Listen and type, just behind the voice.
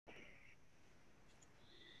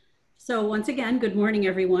So once again, good morning,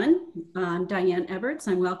 everyone. I'm Diane Eberts.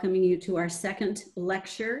 I'm welcoming you to our second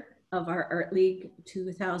lecture of our Art League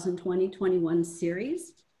 2020-21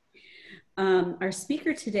 series. Our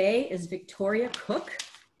speaker today is Victoria Cook,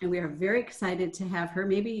 and we are very excited to have her.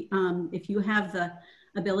 Maybe if you have the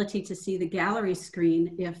ability to see the gallery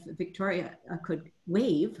screen, if Victoria could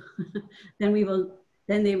wave, then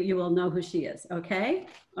you will know who she is, okay?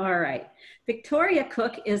 All right. Victoria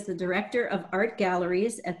Cook is the Director of Art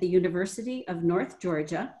Galleries at the University of North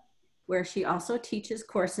Georgia, where she also teaches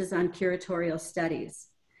courses on curatorial studies.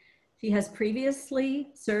 She has previously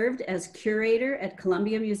served as curator at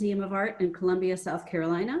Columbia Museum of Art in Columbia, South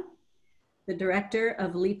Carolina, the director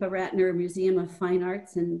of Lipa Ratner Museum of Fine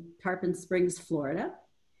Arts in Tarpon Springs, Florida,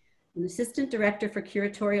 an assistant director for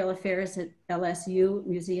curatorial affairs at LSU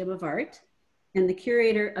Museum of Art, and the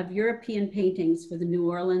curator of European paintings for the New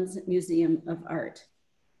Orleans Museum of Art.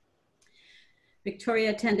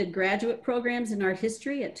 Victoria attended graduate programs in art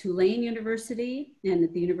history at Tulane University and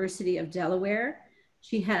at the University of Delaware.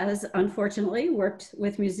 She has, unfortunately, worked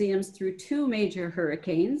with museums through two major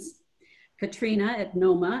hurricanes, Katrina at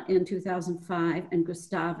Noma in 2005 and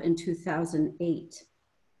Gustav in 2008.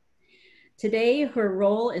 Today, her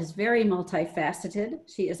role is very multifaceted.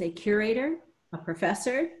 She is a curator, a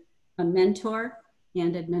professor, a mentor,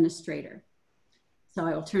 and administrator. So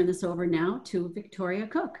I will turn this over now to Victoria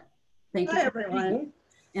Cook. Thank you. Hi, everyone.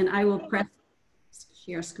 And I will press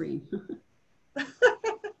share screen. I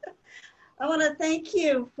want to thank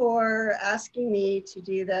you for asking me to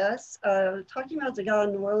do this. Talking about Degas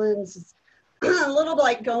in New Orleans is a little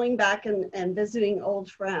like going back and visiting old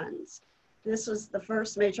friends. This was the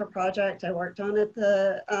first major project I worked on at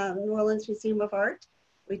the New Orleans Museum of Art.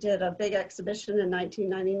 We did a big exhibition in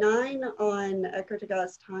 1999 on Edgar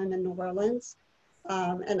Degas' time in New Orleans.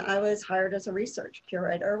 And I was hired as a research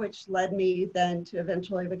curator, which led me then to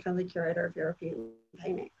eventually become the curator of European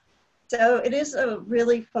painting. So it is a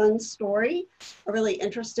really fun story, a really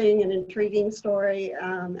interesting and intriguing story,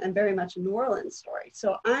 and very much a New Orleans story.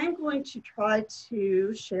 So I'm going to try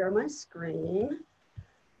to share my screen.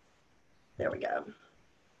 There we go.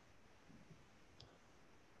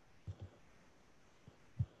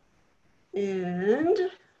 And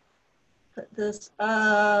put this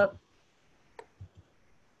up.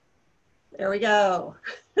 There we go.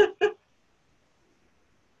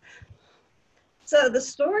 So the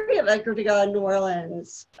story of Edgar Degas in New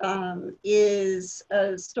Orleans is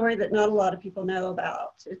a story that not a lot of people know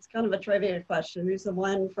about. It's kind of a trivia question. Who's the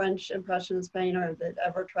one French Impressionist painter that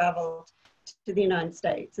ever traveled to the United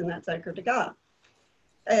States? And that's Edgar Degas.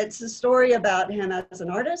 It's a story about him as an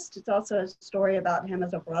artist. It's also a story about him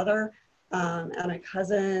as a brother and a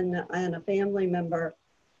cousin and a family member.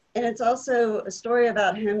 And it's also a story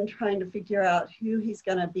about him trying to figure out who he's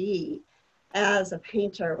going to be as a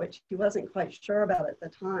painter, which he wasn't quite sure about at the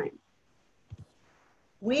time.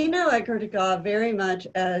 We know Edgar Degas very much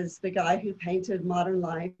as the guy who painted modern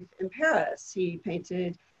life in Paris. He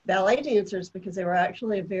painted ballet dancers because they were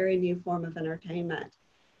actually a very new form of entertainment.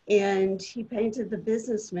 And he painted the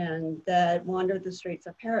businessmen that wandered the streets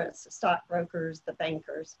of Paris, the stockbrokers, the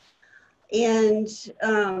bankers. And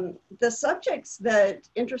the subjects that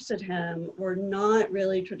interested him were not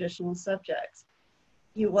really traditional subjects.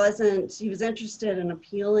 He was interested in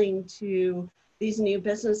appealing to these new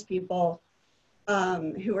business people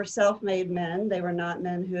who were self-made men. They were not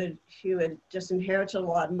men who had just inherited a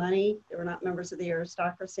lot of money. They were not members of the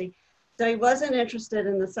aristocracy. So he wasn't interested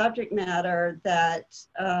in the subject matter that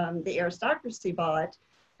the aristocracy bought,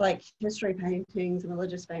 like history paintings and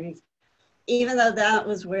religious paintings, even though that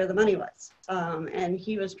was where the money was. And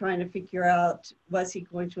he was trying to figure out, was he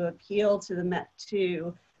going to appeal to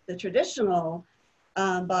the traditional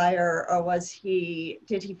buyer, or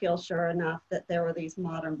did he feel sure enough that there were these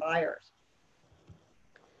modern buyers?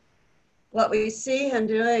 What we see him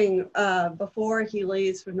doing before he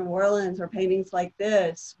leaves for New Orleans are paintings like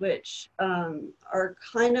this, which are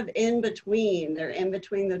kind of in between. They're in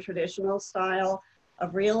between the traditional style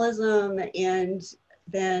of realism and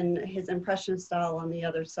then his Impressionist style on the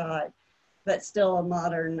other side, but still a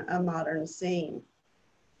modern scene.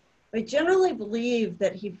 We generally believe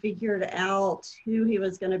that he figured out who he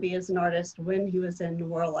was going to be as an artist when he was in New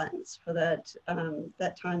Orleans for that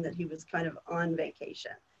time that he was kind of on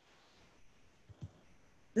vacation.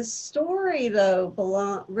 The story,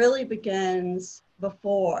 though, really begins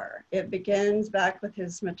before. It begins back with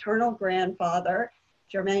his maternal grandfather,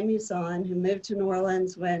 Germain Mousson, who moved to New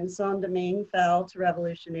Orleans when Saint-Domingue fell to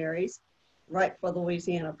revolutionaries right before the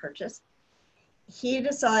Louisiana Purchase.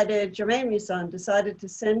 Germain Mousson decided to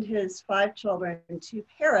send his 5 children to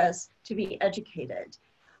Paris to be educated.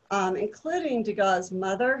 including Degas'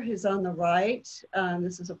 mother, who's on the right.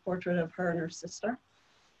 This is a portrait of her and her sister,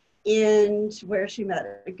 and where she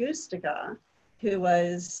met Auguste Degas, who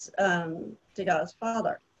was Degas'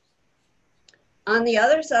 father. On the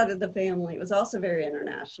other side of the family, it was also very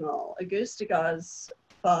international. Auguste Degas'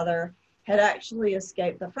 father had actually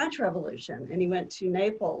escaped the French Revolution, and he went to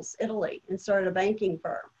Naples, Italy, and started a banking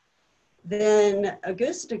firm. Then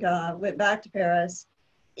Auguste Degas went back to Paris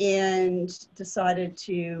and decided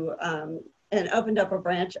to, and opened up a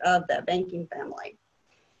branch of that banking family.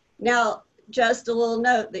 Now, just a little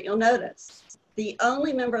note that you'll notice, the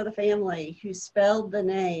only member of the family who spelled the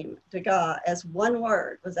name Degas as one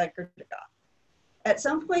word was Edgar Degas. At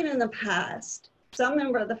some point in the past, some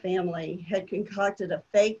member of the family had concocted a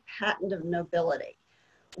fake patent of nobility,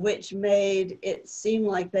 which made it seem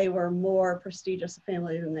like they were more prestigious a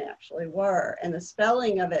family than they actually were. And the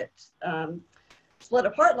spelling of it split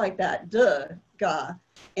apart like that, Degas,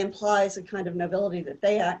 implies a kind of nobility that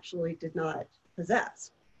they actually did not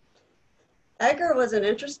possess. Edgar wasn't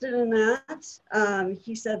interested in that.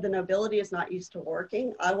 He said, the nobility is not used to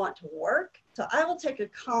working. I want to work, so I will take a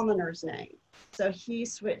commoner's name. So he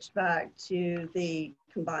switched back to the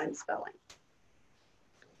combined spelling.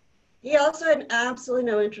 He also had absolutely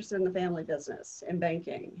no interest in the family business, in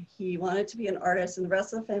banking. He wanted to be an artist, and the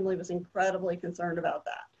rest of the family was incredibly concerned about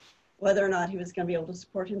that, whether or not he was going to be able to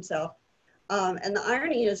support himself. And the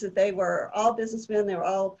irony is that they were all businessmen. They were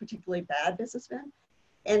all particularly bad businessmen.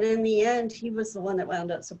 And in the end, he was the one that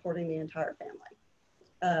wound up supporting the entire family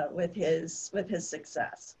with his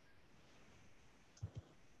success.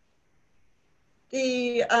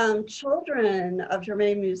 The children of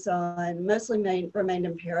Germaine Mousson mostly remained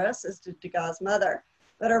in Paris, as did Degas' mother.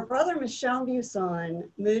 But her brother, Michel Mousson,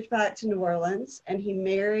 moved back to New Orleans, and he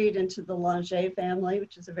married into the Langer family,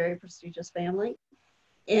 which is a very prestigious family.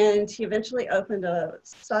 And he eventually opened a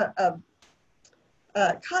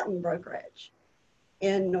cotton brokerage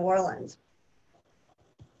in New Orleans.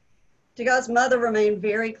 Degas' mother remained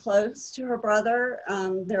very close to her brother.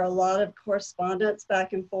 There are a lot of correspondence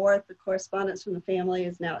back and forth. The correspondence from the family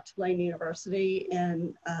is now at Tulane University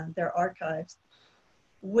in their archives.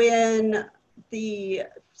 When the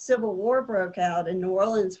Civil War broke out and New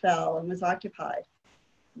Orleans fell and was occupied,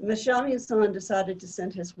 Michel Mousson decided to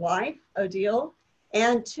send his wife, Odile,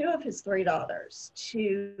 and two of his three daughters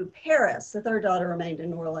to Paris. The third daughter remained in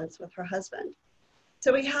New Orleans with her husband.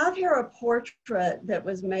 So we have here a portrait that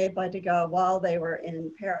was made by Degas while they were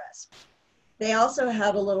in Paris. They also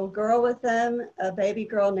had a little girl with them, a baby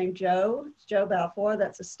girl named Jo Balfour,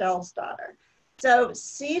 that's Estelle's daughter. So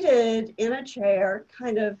seated in a chair,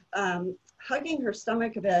 kind of hugging her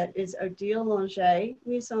stomach a bit, is Odile Langer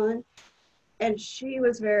Mousson. And she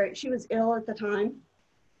was ill at the time.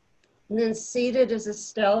 And then seated is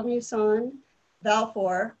Estelle Mousson,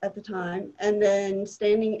 Balfour at the time, and then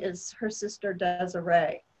standing is her sister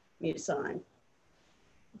Desiree Mousson.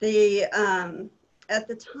 At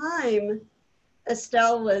the time,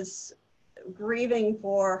 Estelle was grieving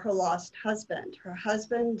for her lost husband. Her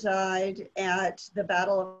husband died at the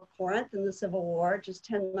Battle of Corinth in the Civil War, just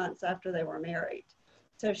 10 months after they were married.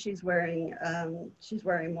 So she's wearing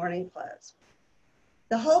mourning clothes.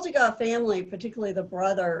 The whole Degas family, particularly the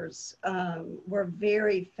brothers, were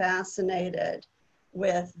very fascinated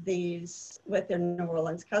with their New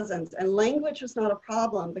Orleans cousins. And language was not a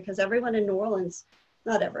problem because everyone in New Orleans,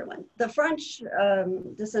 not everyone, the French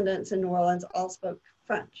descendants in New Orleans all spoke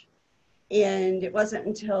French. And it wasn't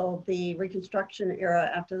until the Reconstruction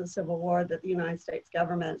era after the Civil War that the United States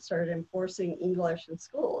government started enforcing English in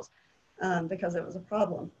schools because it was a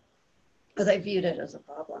problem, or they viewed it as a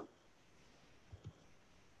problem.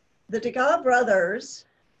 The Degas brothers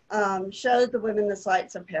showed the women the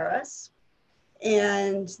sights of Paris,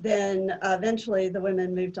 and then eventually the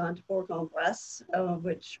women moved on to Bourg-en-Bresse,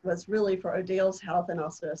 which was really for Odile's health and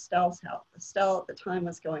also Estelle's health. Estelle at the time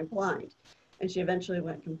was going blind, and she eventually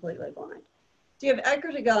went completely blind. So you have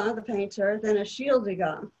Edgar Degas, the painter, then Achille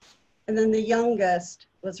Degas, and then the youngest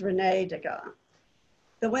was René Degas.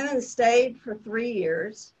 The women stayed for 3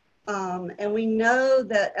 years, and we know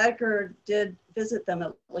that Edgar did visit them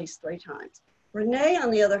at least 3 times. René, on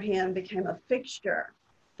the other hand, became a fixture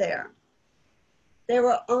there. They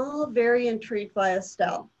were all very intrigued by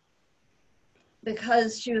Estelle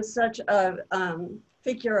because she was such a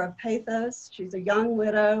figure of pathos. She's a young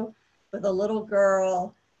widow with a little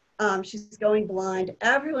girl. She's going blind.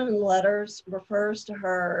 Everyone in the letters refers to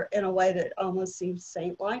her in a way that almost seems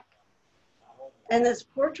saint-like. And this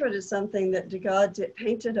portrait is something that Degas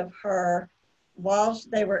painted of her while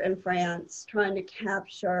they were in France, trying to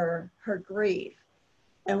capture her grief.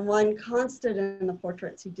 And one constant in the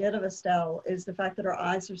portraits he did of Estelle is the fact that her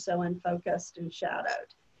eyes are so unfocused and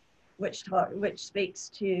shadowed, which speaks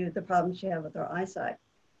to the problem she had with her eyesight.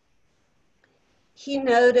 He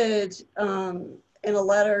noted in a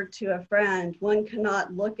letter to a friend, one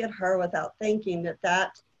cannot look at her without thinking that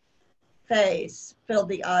that face filled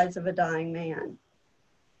the eyes of a dying man.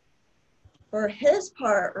 For his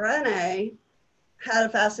part, Rene had a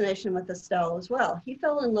fascination with Estelle as well. He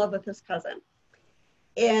fell in love with his cousin,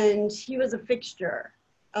 and he was a fixture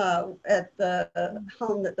at the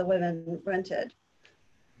home that the women rented.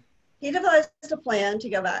 He devised a plan to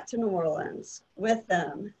go back to New Orleans with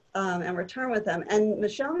them and return with them. And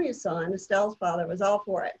Michel Mousson, Estelle's father, was all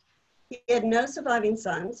for it. He had no surviving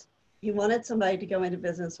sons. He wanted somebody to go into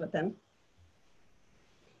business with him.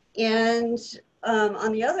 And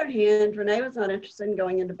on the other hand, Rene was not interested in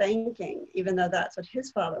going into banking, even though that's what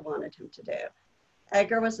his father wanted him to do.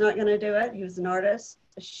 Edgar was not going to do it. He was an artist.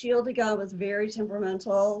 Achille Degas was very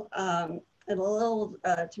temperamental and a little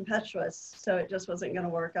tempestuous, so it just wasn't going to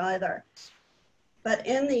work either. But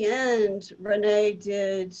in the end, Rene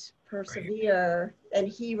did persevere, and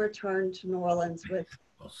he returned to New Orleans with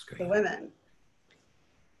the women.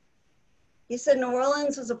 He said New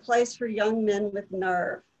Orleans was a place for young men with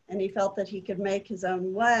nerve, and he felt that he could make his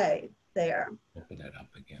own way there. Open that up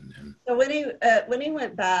again then. So when he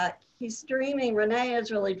went back, he's dreaming, Rene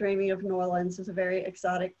is really dreaming of New Orleans as a very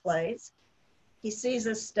exotic place. He sees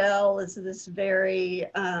Estelle as this very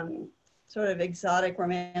sort of exotic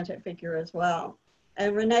romantic figure as well.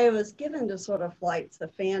 And Rene was given to sort of flights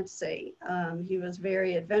of fancy. He was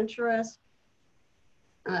very adventurous,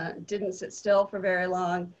 didn't sit still for very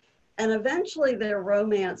long. And eventually their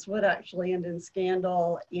romance would actually end in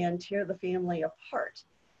scandal and tear the family apart.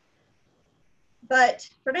 But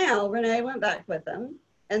for now, Rene went back with them.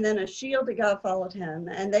 And then Achille Degas followed him,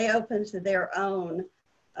 and they opened their own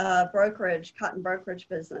cotton brokerage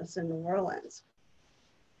business in New Orleans.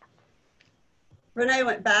 Rene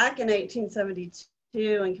went back in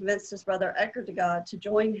 1872 and convinced his brother Edgar Degas to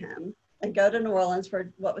join him and go to New Orleans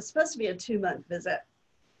for what was supposed to be a 2-month visit.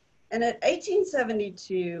 And at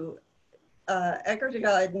 1872, Edgar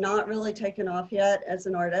Degas had not really taken off yet as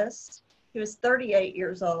an artist. He was 38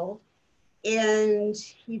 years old, and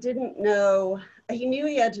he didn't know, he knew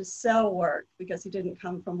he had to sell work because he didn't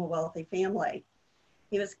come from a wealthy family.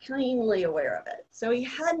 He was keenly aware of it. So he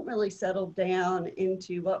hadn't really settled down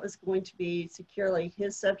into what was going to be securely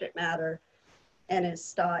his subject matter and his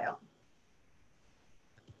style.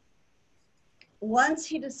 Once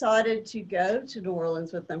he decided to go to New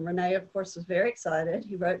Orleans with them, Rene, of course, was very excited.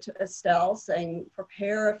 He wrote to Estelle saying,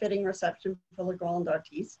 prepare a fitting reception for Le Grand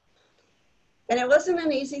Artiste. And it wasn't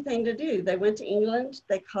an easy thing to do. They went to England,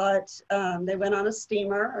 they went on a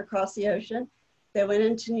steamer across the ocean. They went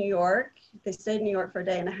into New York. They stayed in New York for a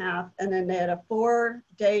day and a half, and then they had a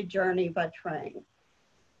 4-day journey by train.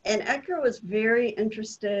 And Edgar was very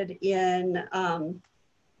interested in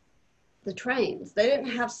the trains. They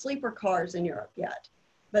didn't have sleeper cars in Europe yet,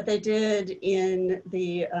 but they did in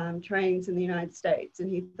the trains in the United States. And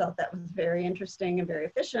he thought that was very interesting and very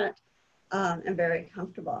efficient and very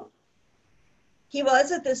comfortable. He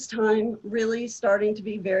was at this time really starting to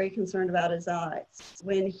be very concerned about his eyes.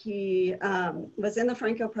 When he was in the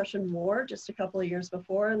Franco-Prussian War just a couple of years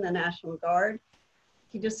before in the National Guard,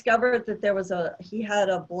 he discovered that he had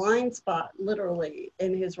a blind spot literally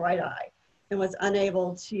in his right eye and was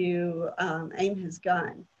unable to aim his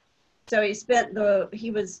gun. So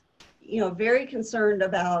he was very concerned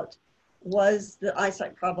about, was the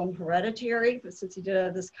eyesight problem hereditary? But since he did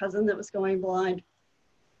have this cousin that was going blind,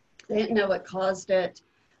 they didn't know what caused it.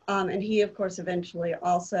 And he, of course, eventually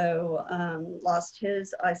also lost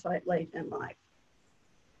his eyesight late in life.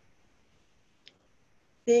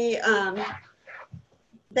 They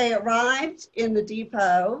arrived in the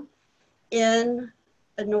depot in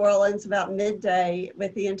New Orleans about midday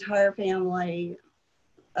with the entire family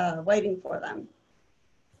waiting for them.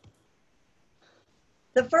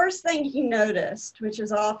 The first thing he noticed, which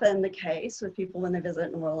is often the case with people when they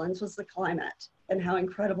visit New Orleans, was the climate and how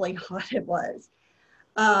incredibly hot it was.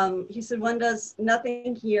 He said, one does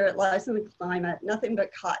nothing here, it lies in the climate, nothing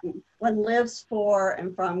but cotton. One lives for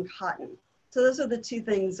and from cotton. So those are the two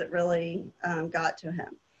things that really got to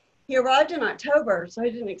him. He arrived in October, so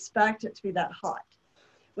he didn't expect it to be that hot.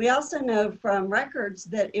 We also know from records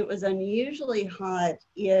that it was unusually hot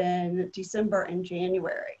in December and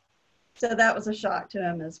January. So that was a shock to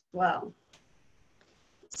him as well.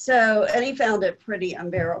 And he found it pretty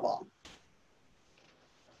unbearable.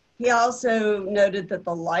 He also noted that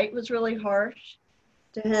the light was really harsh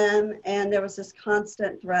to him, and there was this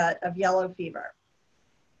constant threat of yellow fever.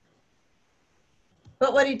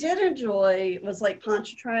 But what he did enjoy was like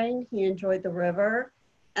Pontchartrain. He enjoyed the river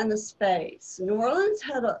and the space. New Orleans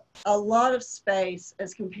had a lot of space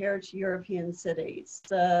as compared to European cities.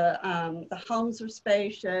 The homes were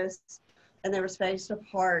spacious and they were spaced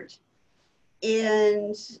apart.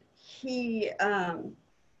 And he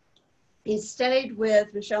stayed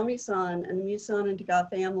with Michel Musson and the Musson and Degas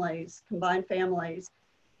families, combined families,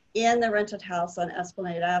 in the rented house on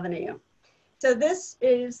Esplanade Avenue. So this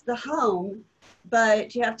is the home,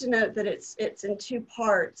 but you have to note that it's in two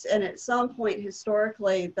parts, and at some point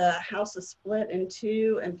historically the house is split in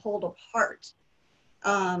two and pulled apart.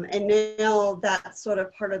 And now that's sort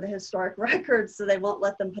of part of the historic record, so they won't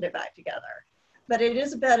let them put it back together. But it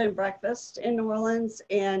is a bed and breakfast in New Orleans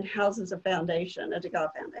and houses a foundation, a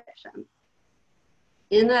Degas foundation.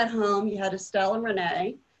 In that home, you had Estelle and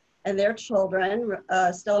Renee and their children.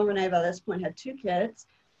 Estelle and Renee by this point had 2 kids.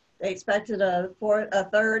 They expected a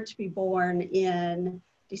third to be born in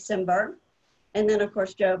December. And then of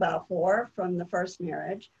course, Joe Balfour from the first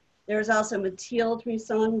marriage. There was also Mathilde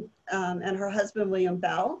Musson and her husband, William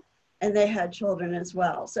Bell, and they had children as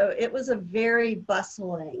well. So it was a very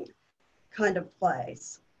bustling kind of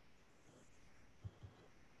place.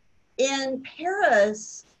 In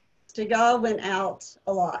Paris, Degas went out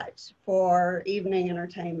a lot for evening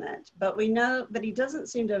entertainment, but he doesn't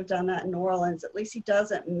seem to have done that in New Orleans. At least he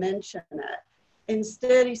doesn't mention it.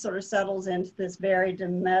 Instead, he sort of settles into this very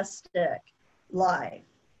domestic life.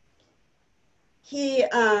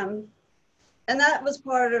 And that was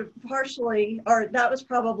that was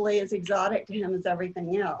probably as exotic to him as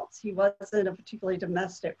everything else. He wasn't a particularly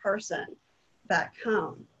domestic person back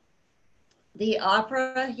home. The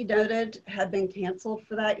opera, he noted, had been canceled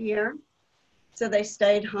for that year. So they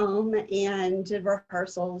stayed home and did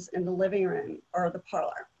rehearsals in the living room or the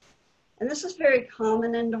parlor. And this was very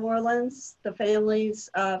common in New Orleans. The families,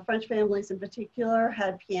 French families in particular,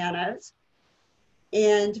 had pianos.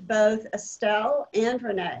 And both Estelle and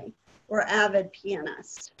Renee were avid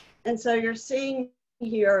pianists. And so you're seeing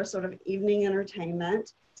here sort of evening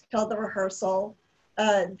entertainment. It's called The Rehearsal.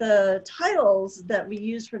 The titles that we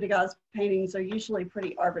use for Degas' paintings are usually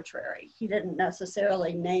pretty arbitrary. He didn't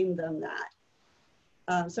necessarily name them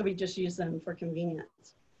that. So we just use them for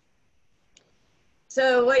convenience.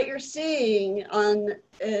 So what you're seeing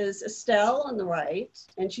is Estelle on the right,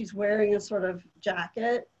 and she's wearing a sort of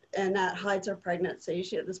jacket, and that hides her pregnancy.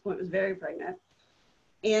 She at this point was very pregnant.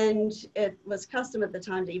 And it was custom at the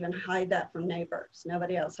time to even hide that from neighbors.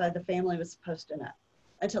 Nobody outside the family was supposed to know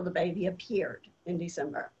until the baby appeared in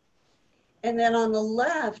December. And then on the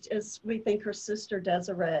left is, we think, her sister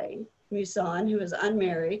Desiree Musson, who is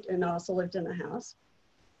unmarried and also lived in the house.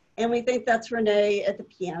 And we think that's Renee at the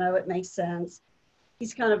piano. It makes sense.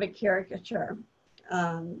 He's kind of a caricature,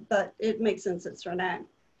 but it makes sense it's Renee.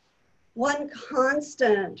 One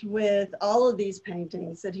constant with all of these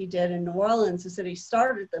paintings that he did in New Orleans is that he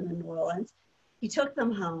started them in New Orleans. He took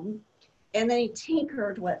them home and then he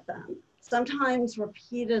tinkered with them, sometimes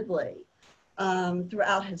repeatedly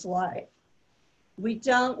throughout his life. We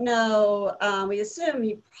don't know, we assume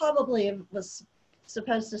he probably was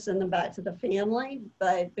supposed to send them back to the family,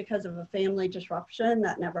 but because of a family disruption,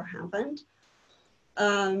 that never happened.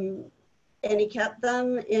 And he kept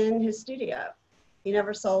them in his studio. He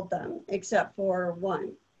never sold them except for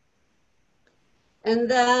one. And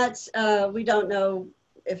that, we don't know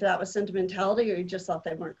if that was sentimentality or he just thought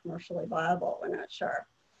they weren't commercially viable. We're not sure.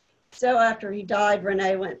 So after he died,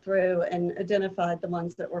 Renee went through and identified the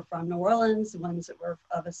ones that were from New Orleans, the ones that were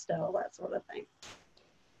of Estelle, that sort of thing.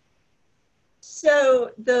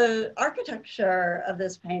 So the architecture of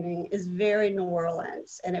this painting is very New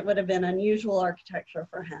Orleans, and it would have been unusual architecture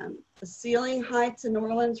for him. The ceiling heights in New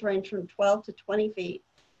Orleans range from 12 to 20 feet,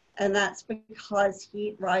 and that's because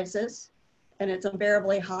heat rises and it's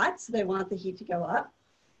unbearably hot, so they want the heat to go up.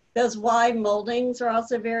 Those wide moldings are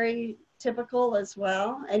also very typical as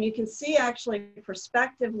well, and you can see actually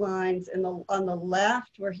perspective lines on the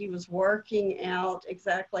left where he was working out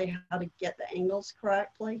exactly how to get the angles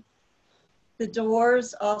correctly. The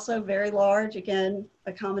doors also very large, again,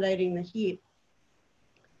 accommodating the heat.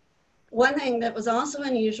 One thing that was also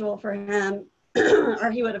unusual for him,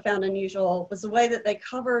 or he would have found unusual, was the way that they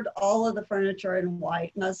covered all of the furniture in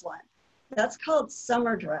white muslin. That's called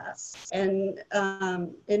summer dress. And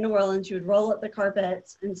in New Orleans, you would roll up the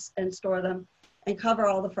carpets and store them and cover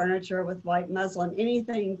all the furniture with white muslin,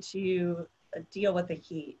 anything to deal with the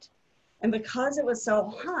heat. And because it was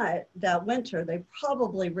so hot that winter, they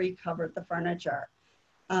probably recovered the furniture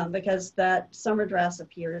because that summer dress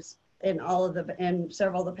appears in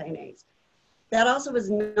several of the paintings. That also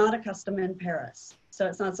was not a custom in Paris, so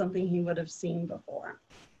it's not something he would have seen before.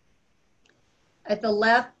 At the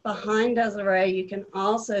left behind Desiree, you can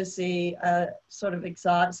also see a sort of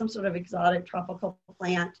some sort of exotic tropical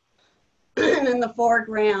plant. And in the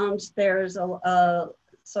foreground, there's a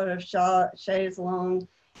sort of chaise longue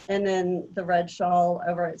and then the red shawl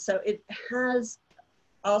over it. So it has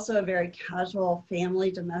also a very casual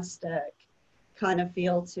family domestic kind of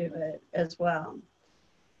feel to it as well.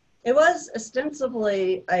 It was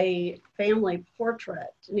ostensibly a family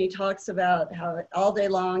portrait, and he talks about how all day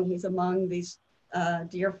long he's among these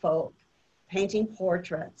dear folk painting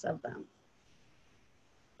portraits of them.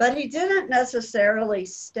 But he didn't necessarily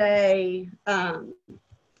stay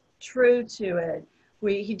true to it.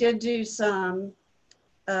 He did do some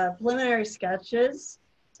preliminary sketches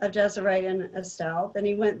of Desiree and Estelle. Then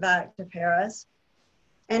he went back to Paris,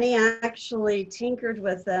 and he actually tinkered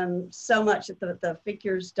with them so much that the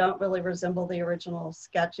figures don't really resemble the original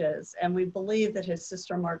sketches. And we believe that his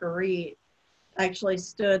sister Marguerite actually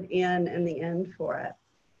stood in the end for it.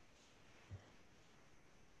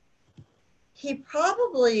 He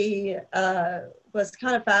probably was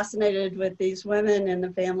kind of fascinated with these women in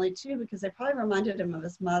the family too, because they probably reminded him of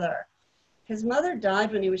his mother. His mother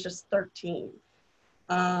died when he was just 13.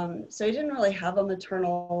 So he didn't really have a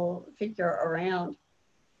maternal figure around.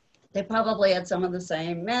 They probably had some of the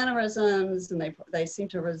same mannerisms, and they seem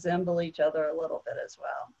to resemble each other a little bit as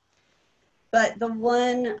well. But the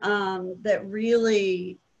one that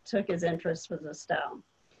really took his interest was Estelle.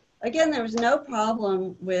 Again, there was no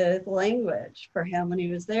problem with language for him when he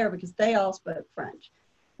was there, because they all spoke French,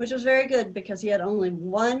 which was very good because he had only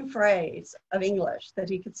one phrase of English that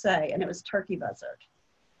he could say, and it was turkey buzzard,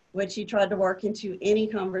 which he tried to work into any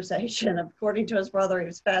conversation. According to his brother, he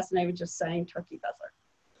was fascinated with just saying turkey buzzard.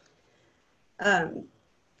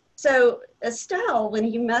 So Estelle, when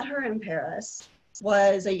he met her in Paris,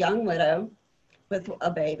 was a young widow with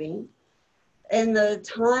a baby. In the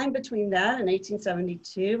time between that and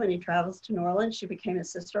 1872, when he travels to New Orleans, she became his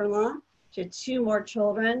sister-in-law. She had 2 more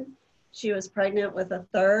children. She was pregnant with a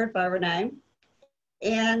third by Renee.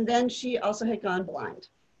 And then she also had gone blind,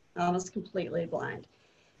 almost completely blind.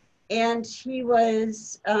 And he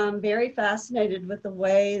was very fascinated with the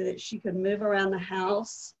way that she could move around the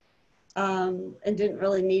house and didn't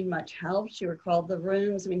really need much help. She recalled the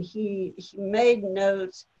rooms. I mean, he made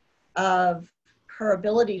note of her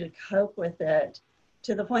ability to cope with it,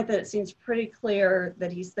 to the point that it seems pretty clear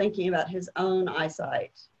that he's thinking about his own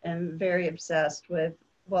eyesight and very obsessed with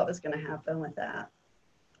what was going to happen with that.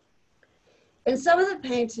 In some of the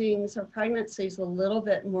paintings, her pregnancy is a little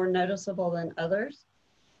bit more noticeable than others,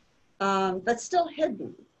 but still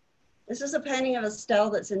hidden. This is a painting of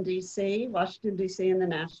Estelle that's in DC, Washington, DC, in the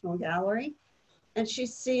National Gallery. And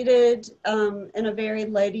she's seated in a very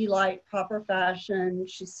ladylike, proper fashion.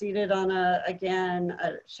 She's seated on a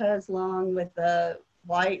chaise longue with a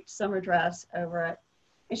white summer dress over it.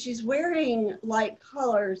 And she's wearing light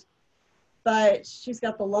colors, but she's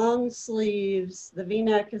got the long sleeves. The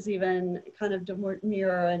V-neck is even kind of demure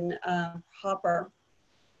and hopper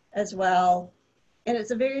as well. And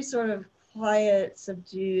it's a very sort of quiet,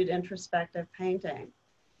 subdued, introspective painting.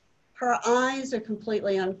 Her eyes are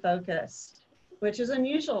completely unfocused, which is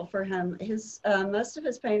unusual for him. Most of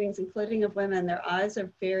his paintings, including of women, their eyes are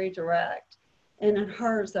very direct. And in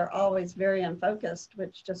hers, they're always very unfocused,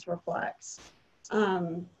 which just reflects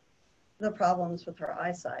the problems with her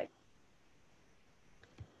eyesight.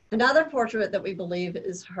 Another portrait that we believe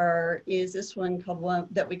is her is this one called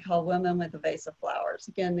that we call Women with a Vase of Flowers.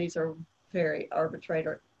 Again, these are very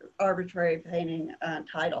arbitrary painting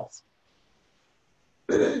titles.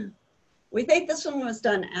 We think this one was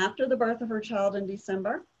done after the birth of her child in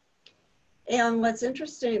December. And what's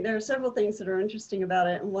interesting, there are several things that are interesting about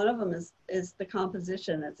it, and one of them is the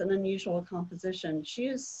composition. It's an unusual composition. She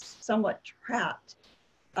is somewhat trapped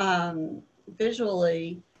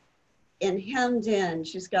visually and hemmed in.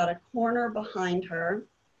 She's got a corner behind her.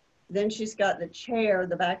 Then she's got the chair,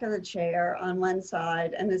 the back of the chair on one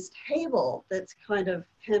side, and this table that's kind of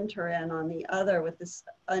hemmed her in on the other with this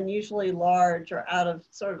unusually large or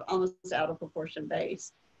almost out of proportion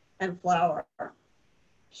base and flower.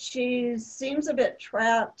 She seems a bit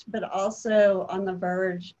trapped, but also on the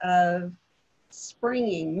verge of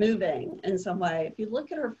springing, moving in some way. If you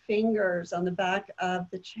look at her fingers on the back of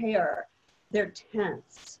the chair, they're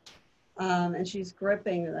tense, and she's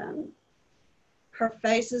gripping them. Her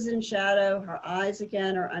face is in shadow. Her eyes,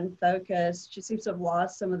 again, are unfocused. She seems to have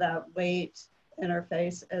lost some of that weight in her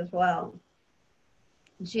face as well.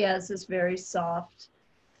 She has this very soft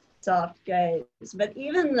gaze. But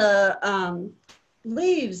even the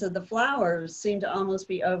leaves of the flowers seem to almost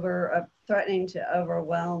be threatening to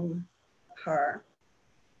overwhelm her.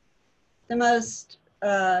 The most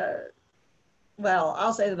well,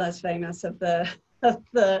 I'll say the most famous of the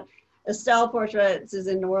Estelle portraits is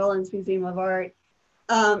in New Orleans Museum of Art.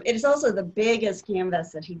 It is also the biggest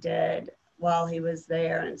canvas that he did while he was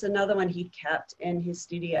there. And it's another one he kept in his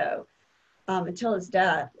studio until his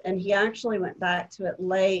death. And he actually went back to it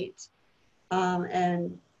late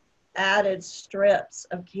and added strips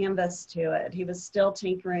of canvas to it. He was still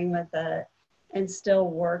tinkering with it and still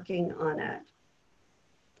working on it.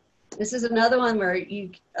 This is another one where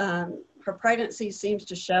her pregnancy seems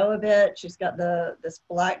to show a bit. She's got this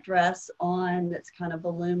black dress on that's kind of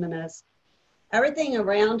voluminous. Everything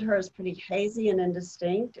around her is pretty hazy and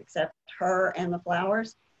indistinct, except her and the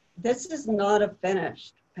flowers. This is not a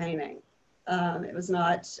finished painting. It was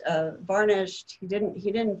not varnished. He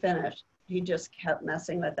didn't finish. He just kept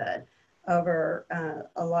messing with it over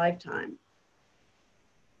a lifetime.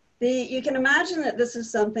 You can imagine that this is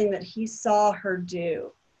something that he saw her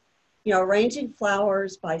do. You know, arranging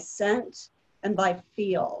flowers by scent and by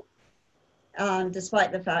feel,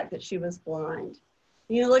 despite the fact that she was blind.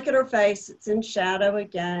 You look at her face, it's in shadow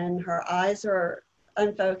again. Her eyes are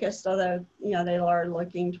unfocused, although, you know, they are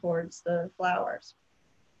looking towards the flowers.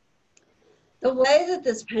 The way that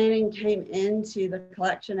this painting came into the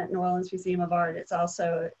collection at New Orleans Museum of Art, it's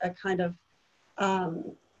also a kind of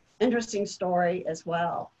interesting story as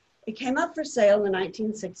well. It came up for sale in the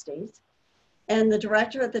 1960s. And the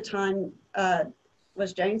director at the time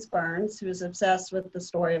was James Burns, who was obsessed with the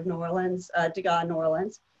story of New Orleans, Degas, New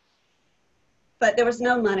Orleans. But there was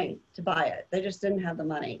no money to buy it. They just didn't have the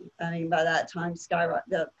money. I mean, by that time,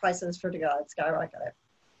 the prices for Degas had skyrocketed.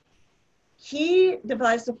 He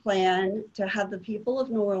devised a plan to have the people of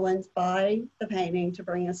New Orleans buy the painting to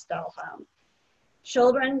bring Estelle home.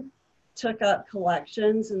 Children took up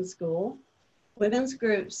collections in school. Women's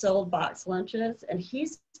groups sold box lunches, and he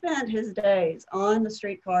spent his days on the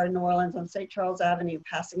streetcar in New Orleans on St. Charles Avenue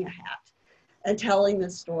passing a hat and telling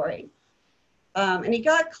this story. And he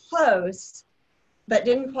got close, but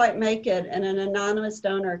didn't quite make it, and an anonymous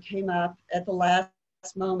donor came up at the last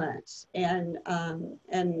moment and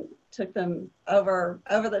took them over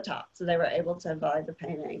the top, so they were able to buy the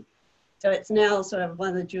painting. So it's now sort of one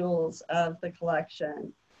of the jewels of the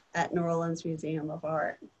collection at New Orleans Museum of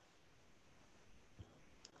Art.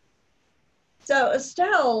 So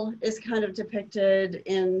Estelle is kind of depicted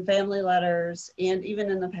in family letters and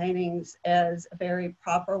even in the paintings as a very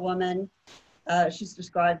proper woman. She's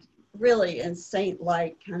described really in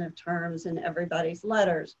saint-like kind of terms in everybody's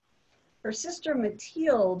letters. Her sister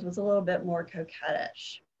Mathilde was a little bit more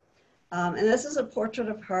coquettish. And this is a portrait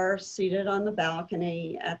of her seated on the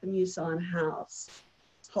balcony at the Muson house,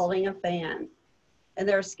 holding a fan. And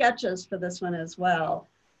there are sketches for this one as well.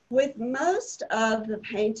 With most of the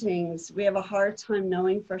paintings, we have a hard time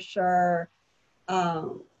knowing for sure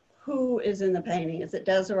who is in the painting. Is it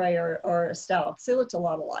Desiree or Estelle? Because they looked a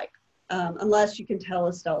lot alike, unless you can tell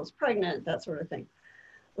Estelle is pregnant, that sort of thing.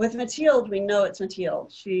 With Mathilde, we know it's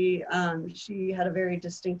Mathilde. She had a very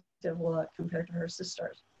distinctive look compared to her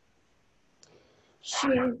sisters.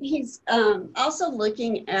 He's also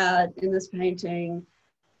looking at, in this painting,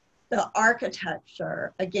 the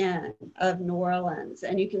architecture, again, of New Orleans.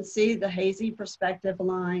 And you can see the hazy perspective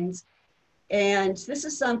lines. And this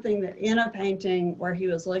is something that in a painting where he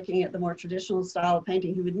was looking at the more traditional style of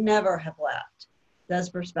painting, he would never have left those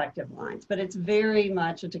perspective lines. But it's very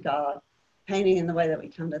much a Degas painting in the way that we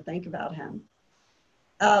come to think about him.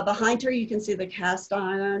 Behind her, you can see the cast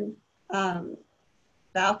iron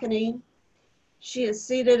balcony. She is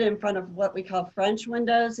seated in front of what we call French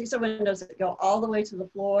windows. These are windows that go all the way to the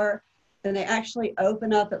floor, and they actually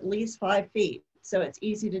open up at least 5 feet. So it's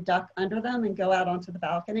easy to duck under them and go out onto the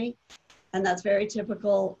balcony. And that's very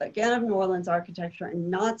typical, again, of New Orleans architecture and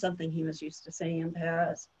not something he was used to seeing in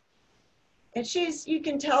Paris. And you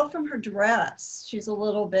can tell from her dress, she's a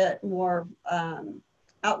little bit more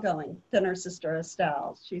outgoing than her sister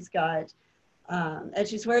Estelle. She's got, and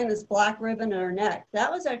she's wearing this black ribbon at her neck.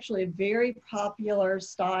 That was actually a very popular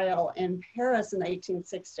style in Paris in the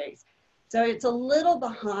 1860s. So it's a little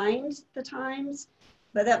behind the times,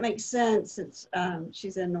 but that makes sense since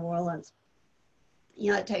she's in New Orleans.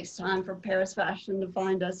 You know, it takes time for Paris fashion to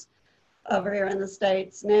find us over here in the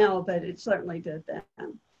States now, but it certainly did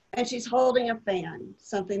then. And she's holding a fan,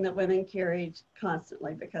 something that women carried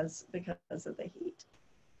constantly because of the heat.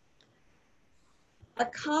 A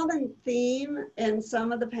common theme in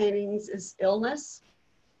some of the paintings is illness,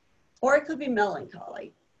 or it could be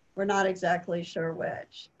melancholy. We're not exactly sure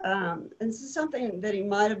which. And this is something that he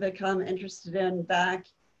might have become interested in back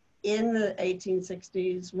in the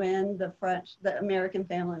 1860s when the American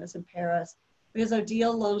family was in Paris, because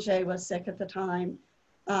Odile Longet was sick at the time.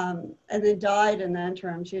 and then died in the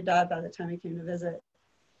interim. She had died by the time he came to visit.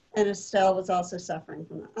 And Estelle was also suffering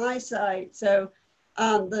from the eyesight. So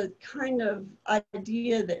the kind of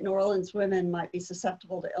idea that New Orleans women might be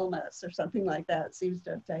susceptible to illness or something like that seems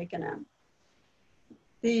to have taken him.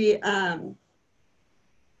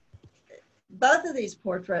 Both of these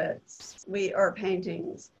portraits or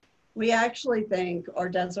paintings, we actually think are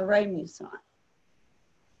Desiree Musson.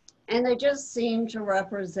 And they just seem to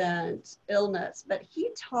represent illness. But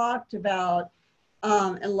he talked about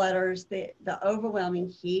in letters the overwhelming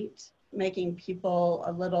heat making people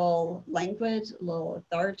a little languid, a little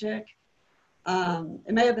lethargic.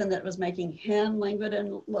 It may have been that it was making him languid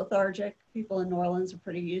and lethargic. People in New Orleans are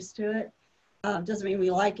pretty used to it. Doesn't mean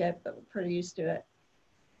we like it, but we're pretty used to it.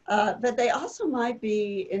 But they also might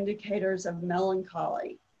be indicators of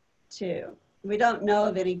melancholy too. We don't know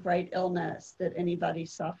of any great illness that anybody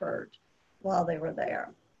suffered while they were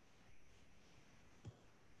there.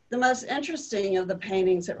 The most interesting of the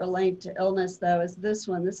paintings that relate to illness, though, is this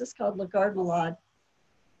one. This is called La Garde Malade,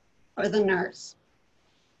 or The Nurse.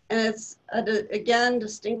 And it's, again,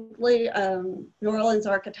 distinctly New Orleans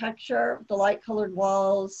architecture, the light-colored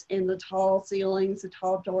walls and the tall ceilings, the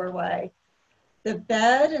tall doorway. The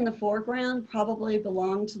bed in the foreground probably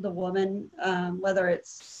belonged to the woman, whether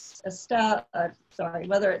it's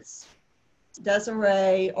whether it's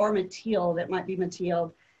Desiree or Mathilde, it might be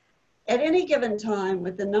Mathilde. At any given time,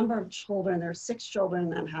 with the number of children, there are 6 children in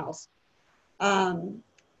that house,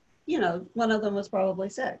 you know, one of them was probably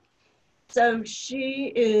sick. So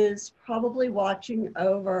she is probably watching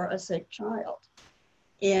over a sick child.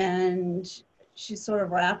 And she's sort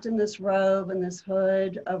of wrapped in this robe and this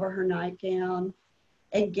hood over her nightgown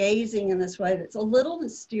and gazing in this way that's a little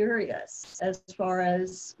mysterious as far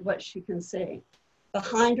as what she can see.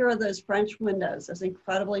 Behind her are those French windows, those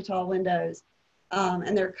incredibly tall windows.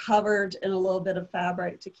 And they're covered in a little bit of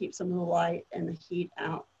fabric to keep some of the light and the heat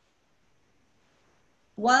out.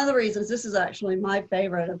 One of the reasons, this is actually my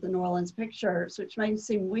favorite of the New Orleans pictures, which may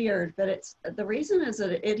seem weird, but the reason is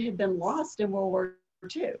that it had been lost in World War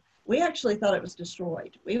II. We actually thought it was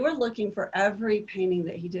destroyed. We were looking for every painting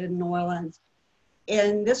that he did in New Orleans.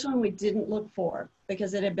 And this one we didn't look for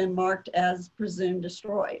because it had been marked as presumed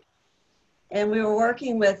destroyed. And we were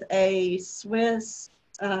working with a Swiss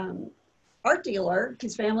art dealer.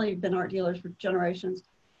 His family had been art dealers for generations.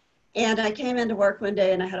 And I came into work one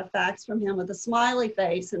day and I had a fax from him with a smiley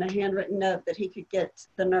face and a handwritten note that he could get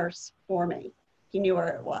The Nurse for me. He knew where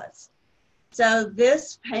it was. So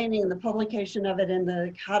this painting, the publication of it in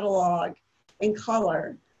the catalog in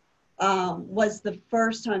color, was the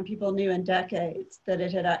first time people knew in decades that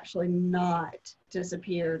it had actually not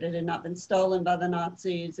disappeared. It had not been stolen by the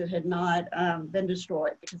Nazis. It had not been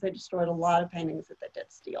destroyed, because they destroyed a lot of paintings that they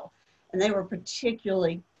did steal. And they were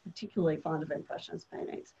particularly fond of Impressionist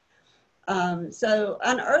paintings. So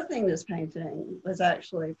unearthing this painting was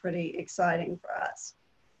actually pretty exciting for us.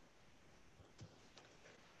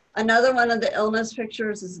 Another one of the illness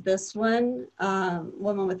pictures is this one,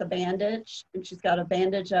 woman with a bandage, and she's got a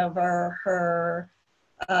bandage over her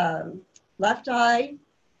left eye,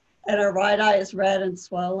 and her right eye is red and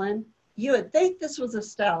swollen. You would think this was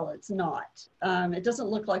Estelle, it's not. It doesn't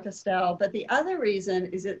look like Estelle, but the other reason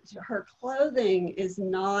is that her clothing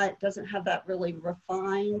doesn't have that really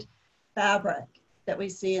refined fabric that we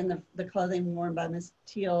see in the clothing worn by Miss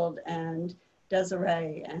Mathilde and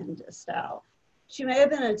Desiree and Estelle. She may have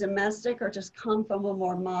been a domestic or just come from a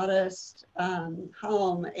more modest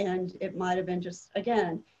home, and it might have been just,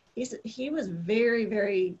 again, he was very,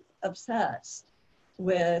 very obsessed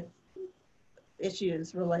with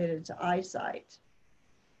issues related to eyesight.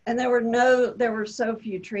 And there were so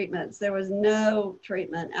few treatments. There was no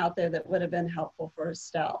treatment out there that would have been helpful for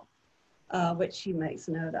Estelle, which he makes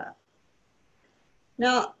note of.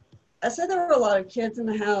 Now, I said there were a lot of kids in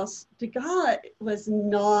the house. Degas was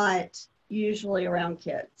not usually around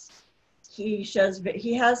kids. He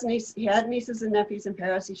had nieces and nephews in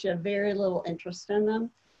Paris. He showed very little interest in them.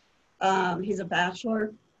 He's a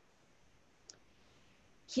bachelor.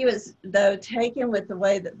 He was, though, taken with the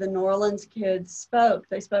way that the New Orleans kids spoke.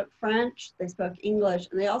 They spoke French, they spoke English,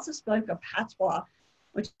 and they also spoke a patois,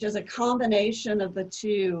 which is a combination of the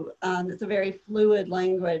two. It's a very fluid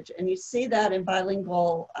language, and you see that in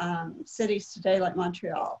bilingual cities today like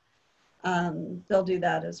Montreal. They'll do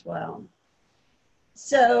that as well.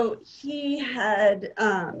 So he had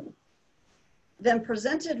been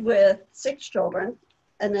presented with 6 children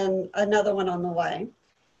and then another one on the way.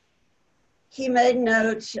 He made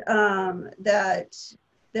note that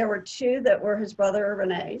there were 2 that were his brother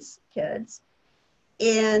Renee's kids,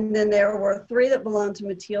 And then there were 3 that belonged to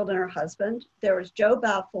Mathilde and her husband. There was Joe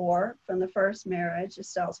Balfour from the first marriage,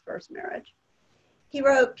 Estelle's first marriage. He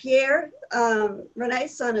wrote, Pierre,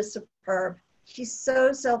 Renee's son is superb. He's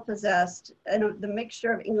so self-possessed, and the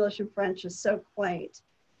mixture of English and French is so quaint.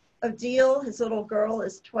 Odile, his little girl,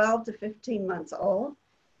 is 12 to 15 months old.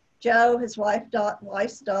 Joe, his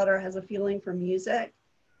wife's daughter, has a feeling for music.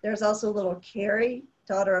 There's also little Carrie,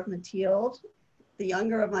 daughter of Mathilde, the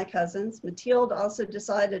younger of my cousins. Mathilde also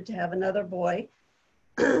decided to have another boy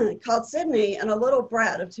called Sydney and a little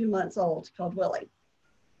brat of 2 months old called Willie.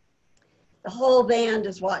 The whole band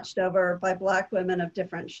is watched over by Black women of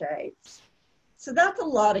different shades. So that's a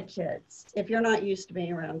lot of kids if you're not used to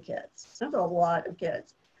being around kids. That's a lot of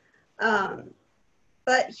kids.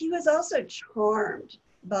 But he was also charmed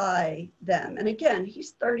by them. And again,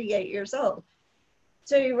 he's 38 years old.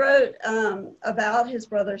 So he wrote about his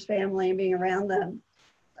brother's family and being around them.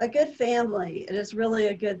 A good family, it is really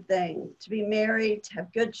a good thing to be married, to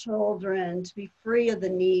have good children, to be free of the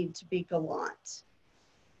need to be gallant.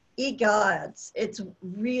 Ye gods, it's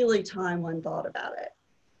really time one thought about it.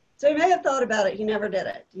 So he may have thought about it, he never did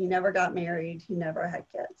it. He never got married, he never had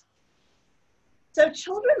kids. So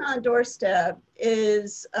Children on Doorstep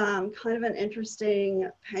is kind of an interesting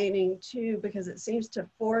painting too, because it seems to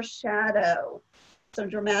foreshadow some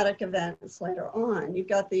dramatic events later on. You've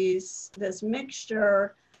got this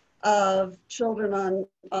mixture of children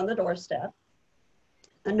on the doorstep,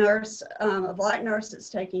 a nurse, a Black nurse that's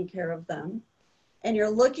taking care of them, and you're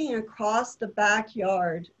looking across the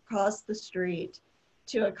backyard, across the street,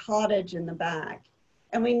 to a cottage in the back.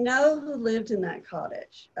 And we know who lived in that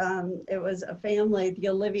cottage. It was a family, the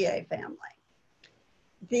Olivier family.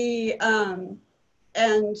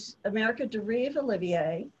 And America Derive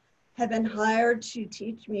Olivier had been hired to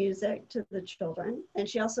teach music to the children, and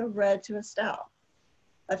she also read to Estelle.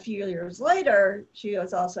 A few years later, she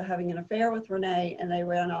was also having an affair with Renee, and they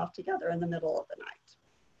ran off together in the middle of the night.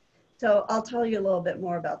 So I'll tell you a little bit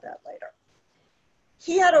more about that later.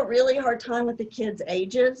 He had a really hard time with the kids'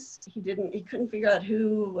 ages. He couldn't figure out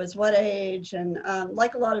who was what age, and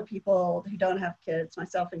like a lot of people who don't have kids,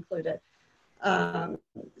 myself included.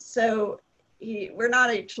 So we're not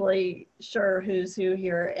actually sure who's who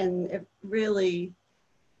here, and it really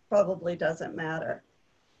probably doesn't matter.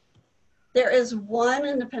 There is one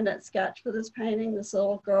independent sketch for this painting, this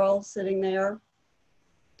little girl sitting there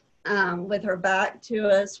with her back to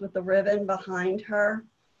us with the ribbon behind her.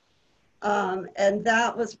 And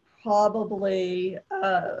that was probably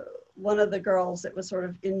one of the girls that was sort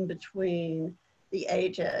of in between the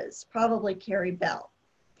ages, probably Carrie Bell.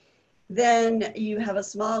 Then you have a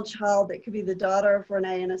small child that could be the daughter of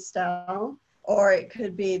Renee and Estelle, or it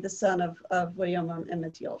could be the son of William and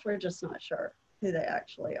Mathilde. We're just not sure who they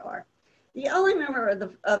actually are. The only member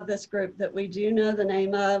of this group that we do know the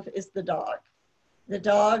name of is the dog. The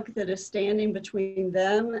dog that is standing between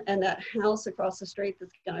them and that house across the street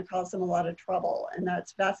that's going to cause them a lot of trouble. And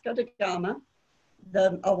that's Vasco da Gama,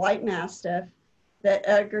 a white mastiff that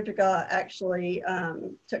Edgar Degas actually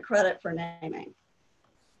took credit for naming.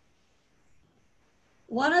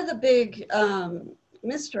 One of the big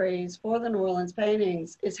mysteries for the New Orleans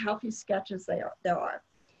paintings is how few sketches there are.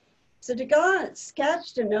 So Degas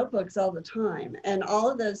sketched in notebooks all the time, and all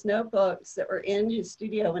of those notebooks that were in his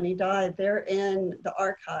studio when he died, they're in the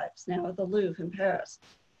archives now at the Louvre in Paris.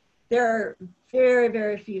 There are very,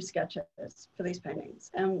 very few sketches for these paintings,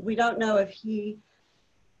 and we don't know if he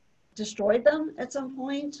destroyed them at some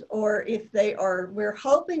point, or if we're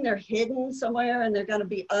hoping they're hidden somewhere and they're going to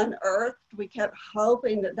be unearthed. We kept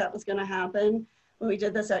hoping that was going to happen when we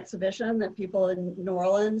did this exhibition, that people in New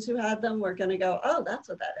Orleans who had them were going to go, oh, that's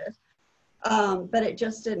what that is. But it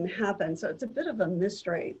just didn't happen. So it's a bit of a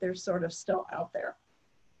mystery. They're sort of still out there.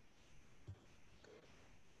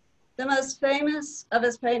 The most famous of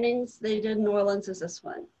his paintings they did in New Orleans is this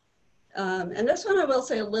one. And this one I will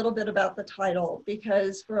say a little bit about the title,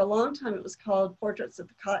 because for a long time it was called Portraits at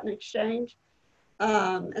the Cotton Exchange.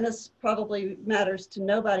 And this probably matters to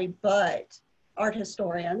nobody but art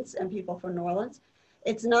historians and people from New Orleans.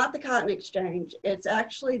 It's not the Cotton Exchange. It's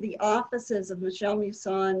actually the offices of Michel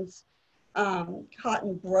Muson's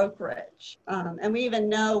cotton brokerage. And we even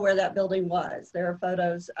know where that building was. There are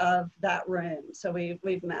photos of that room. So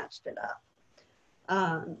we've matched it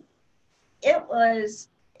up. It was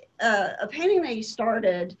a painting that he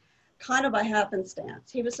started kind of by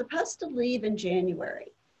happenstance. He was supposed to leave in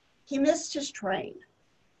January. He missed his train.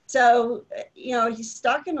 So, he's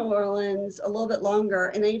stuck in New Orleans a little bit longer,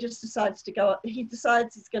 and then he just decides he's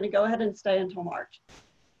going to go ahead and stay until March.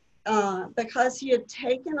 Because he had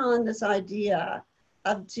taken on this idea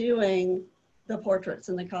of doing the portraits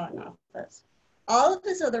in the Cotton Office. All of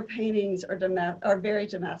his other paintings are very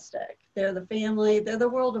domestic. They're the family, they're the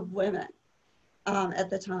world of women at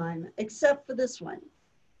the time, except for this one.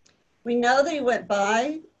 We know that he went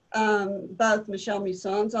by both Michel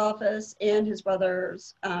Muson's office and his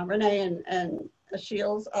brothers Rene and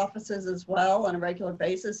Achille's offices as well on a regular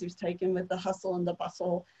basis. He was taken with the hustle and the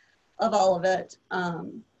bustle of all of it.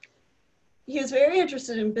 He was very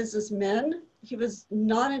interested in businessmen. He was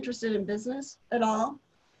not interested in business at all.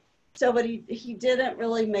 So what he didn't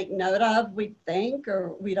really make note of, we think,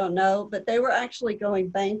 or we don't know, but they were actually going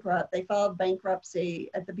bankrupt. They filed bankruptcy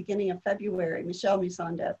at the beginning of February, Michel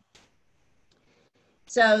Muson did.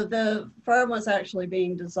 So the firm was actually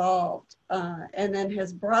being dissolved. And then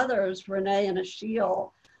his brothers, Rene and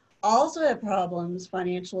Achille, also had problems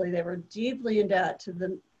financially. They were deeply in debt to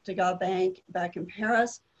the Degas Bank back in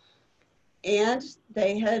Paris. And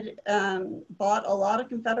they had bought a lot of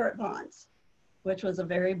Confederate bonds, which was a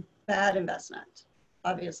very bad investment,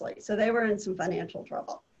 obviously. So they were in some financial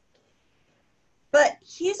trouble. But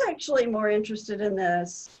he's actually more interested in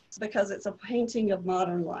this because it's a painting of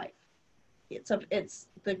modern life. It's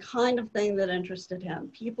the kind of thing that interested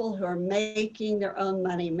him. People who are making their own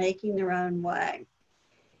money, making their own way.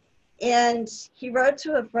 And he wrote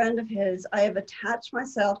to a friend of his, I have attached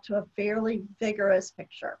myself to a fairly vigorous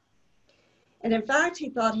picture. And in fact, he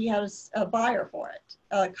thought he had a buyer for it,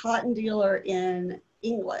 a cotton dealer in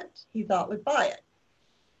England, he thought would buy it.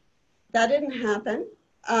 That didn't happen,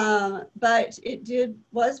 but it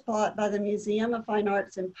was bought by the Museum of Fine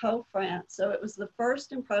Arts in Pau, France. So it was the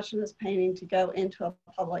first Impressionist painting to go into a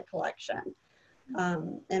public collection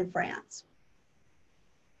in France.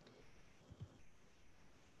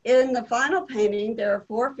 In the final painting, there are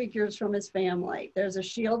 4 figures from his family. There's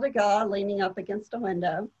Achille Degas leaning up against a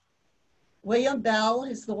window. William Bell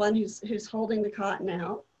is the one who's holding the cotton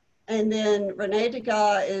out. And then Rene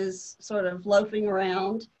Degas is sort of loafing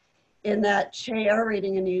around in that chair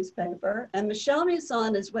reading a newspaper. And Michel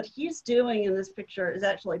Muson is what he's doing in this picture is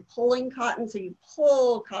actually pulling cotton. So you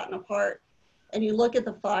pull cotton apart and you look at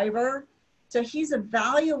the fiber. So he's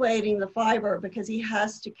evaluating the fiber because he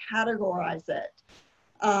has to categorize it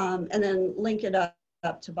and then link it up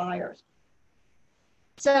to buyers.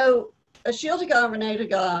 So Achille Degas and Rene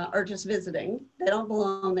Degas are just visiting. They don't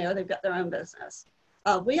belong there. They've got their own business.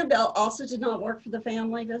 William Bell also did not work for the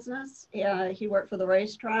family business. He worked for the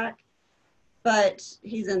racetrack, but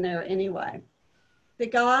he's in there anyway. The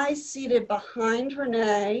guy seated behind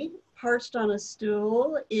Rene, perched on a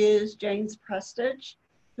stool, is James Prestige,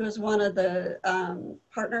 who is one of the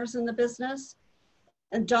partners in the business.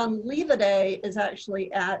 And John Leaviday is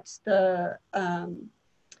actually at the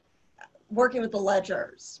working with the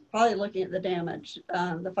ledgers, probably looking at the damage,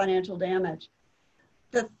 the financial damage.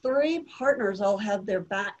 The 3 partners all have their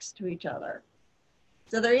backs to each other.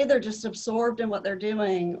 So they're either just absorbed in what they're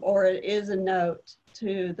doing, or it is a note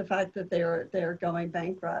to the fact that they're going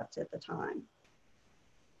bankrupt at the time.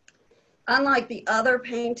 Unlike the other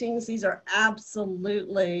paintings, these are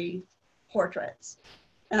absolutely portraits.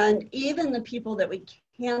 And even the people that we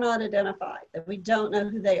cannot identify, that we don't know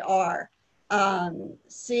who they are,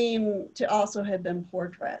 seem to also have been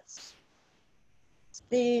portraits.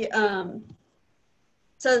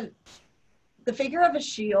 So the figure of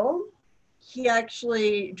Achille, he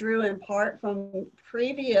actually drew in part from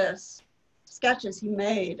previous sketches he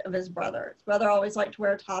made of his brother. His brother always liked to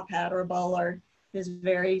wear a top hat or a bowler. He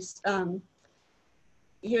was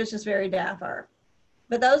just very dapper.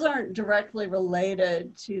 But those aren't directly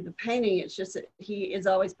related to the painting. It's just that he is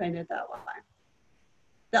always painted that way.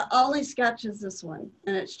 The only sketch is this one,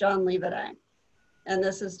 and it's John Leaviday. And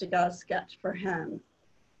this is Degas' sketch for him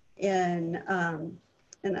in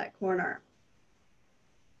that corner.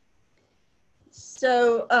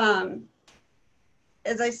 So,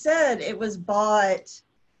 as I said, it was bought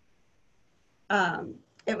by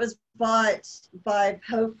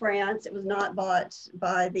Pau, France. It was not bought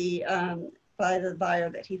by the buyer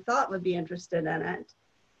that he thought would be interested in it.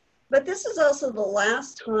 But this is also the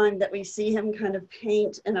last time that we see him kind of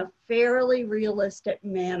paint in a fairly realistic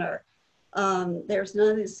manner. There's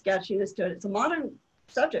none of this sketchiness to it. It's a modern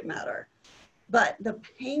subject matter, but the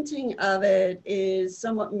painting of it is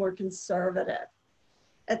somewhat more conservative.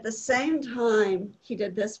 At the same time, he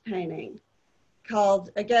did this painting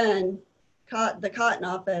called, again, The Cotton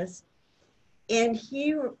Office. And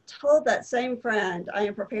he told that same friend, I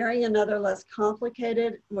am preparing another less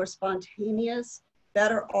complicated, more spontaneous,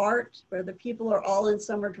 better art where the people are all in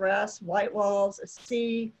summer dress, white walls, a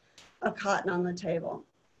sea of cotton on the table.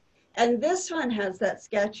 And this one has that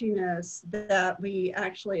sketchiness that we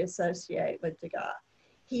actually associate with Degas.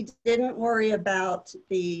 He didn't worry about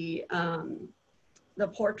the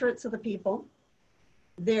portraits of the people.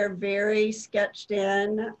 They're very sketched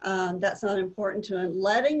in. That's not important to him.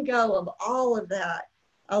 Letting go of all of that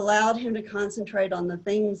allowed him to concentrate on the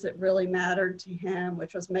things that really mattered to him,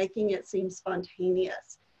 which was making it seem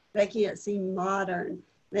spontaneous, making it seem modern,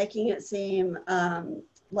 making it seem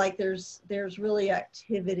like there's really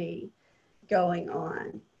activity going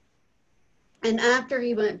on. And after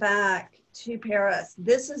he went back to Paris,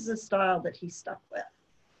 this is the style that he stuck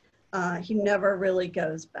with. He never really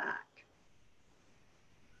goes back.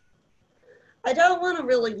 I don't want to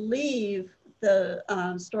really leave the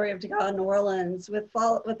story of Degas New Orleans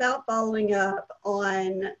without following up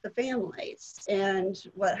on the families and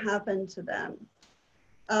what happened to them.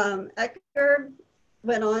 Edgar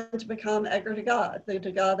went on to become Edgar Degas, the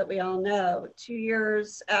Degas that we all know. 2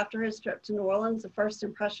 years after his trip to New Orleans, the first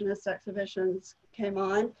Impressionist exhibitions came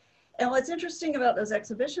on. And what's interesting about those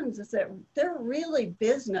exhibitions is that they're really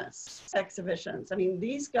business exhibitions. I mean,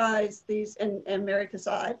 these guys, and Mary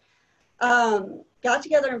Cassatt, got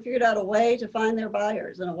together and figured out a way to find their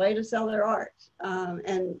buyers and a way to sell their art,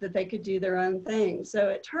 and that they could do their own thing. So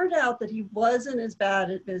it turned out that he wasn't as bad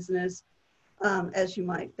at business as you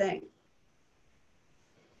might think.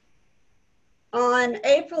 On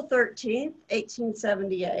April 13th,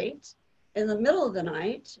 1878, in the middle of the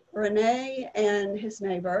night, Rene and his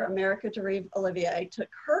neighbor, America Derive Olivier, took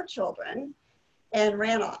her children and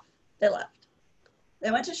ran off. They left.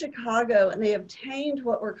 They went to Chicago and they obtained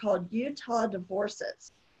what were called Utah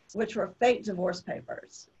divorces, which were fake divorce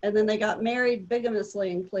papers. And then they got married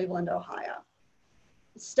bigamously in Cleveland, Ohio.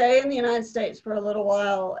 Stay in the United States for a little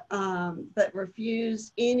while, but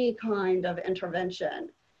refused any kind of intervention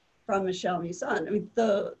from Michelle Muson. I mean,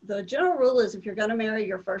 the general rule is if you're going to marry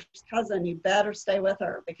your first cousin, you better stay with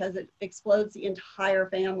her because it explodes the entire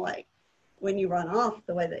family when you run off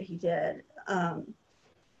the way that he did.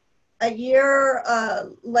 A year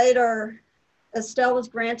later, Estelle was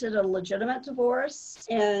granted a legitimate divorce,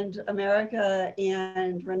 and America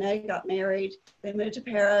and Rene got married. They moved to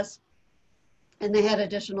Paris, and they had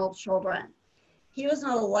additional children. He was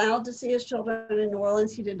not allowed to see his children in New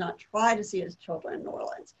Orleans. He did not try to see his children in New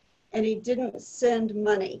Orleans. And he didn't send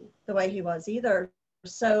money the way he was either.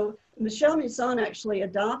 So Michelle Muson actually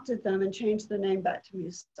adopted them and changed the name back to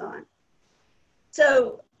Muson.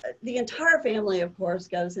 So the entire family, of course,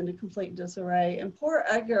 goes into complete disarray. And poor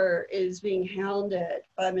Edgar is being hounded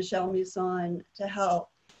by Michelle Muson to help.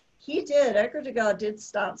 Edgar Degas did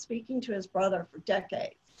stop speaking to his brother for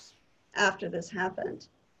decades after this happened.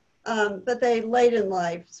 But they, late in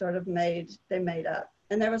life, sort of made up.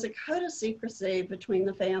 And there was a code of secrecy between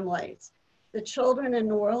the families. The children in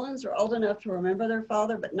New Orleans are old enough to remember their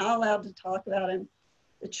father, but not allowed to talk about him.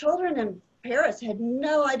 The children in Paris had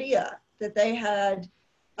no idea that they had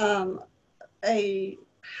a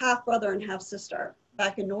half brother and half sister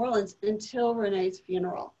back in New Orleans until Rene's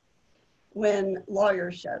funeral, when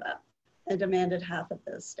lawyers showed up and demanded half of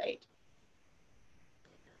the estate.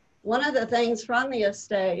 One of the things from the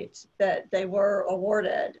estate that they were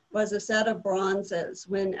awarded was a set of bronzes.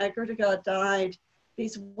 When Edgar Degas died,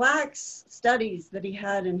 these wax studies that he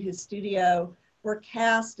had in his studio were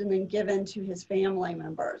cast and then given to his family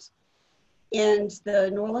members. And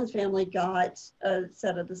the New Orleans family got a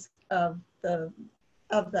set of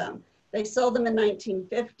them. They sold them in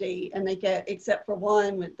 1950, and they get, except for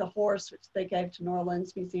one with the horse, which they gave to New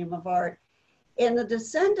Orleans Museum of Art. And the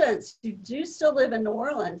descendants who do still live in New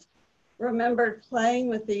Orleans remembered playing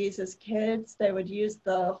with these as kids. They would use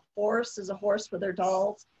the horse as a horse for their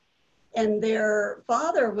dolls. And their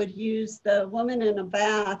father would use the woman in a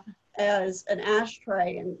bath as an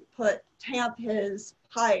ashtray and tamp his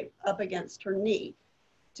pipe up against her knee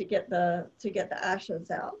to get the ashes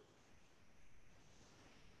out.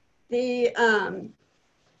 There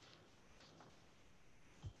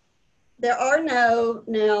are no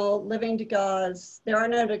now living Degas. There are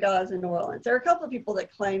no Degas in New Orleans. There are a couple of people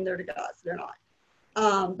that claim they're Degas. They're not.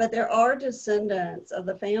 But there are descendants of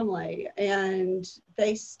the family, and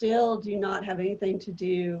they still do not have anything to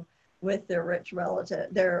do with their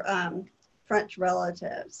French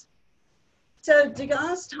relatives. So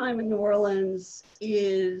Degas' time in New Orleans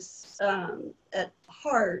is at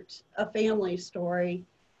heart a family story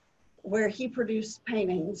where he produced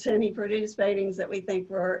paintings, and he produced paintings that we think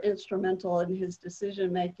were instrumental in his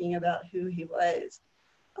decision-making about who he was.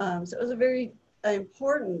 So it was a very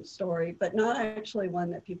important story, but not actually one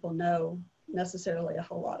that people know necessarily a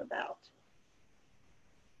whole lot about.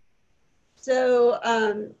 So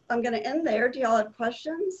I'm gonna end there. Do y'all have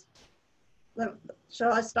questions?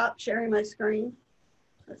 Shall I stop sharing my screen?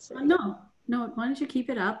 Let's see. No, why don't you keep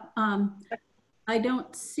it up? I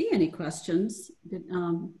don't see any questions. Did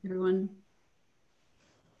everyone?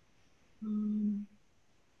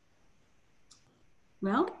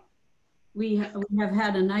 Well, we have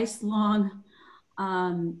had a nice long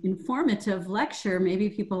informative lecture. Maybe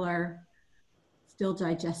people are still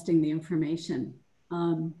digesting the information.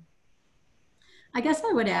 I guess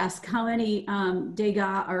I would ask how many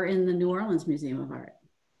Degas are in the New Orleans Museum of Art?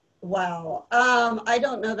 Wow. I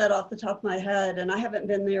don't know that off the top of my head, and I haven't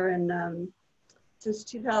been there in since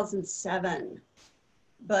 2007.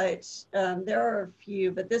 But there are a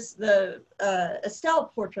few. But the Estelle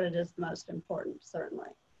portrait is the most important, certainly.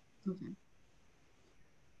 Okay.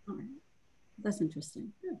 All right. That's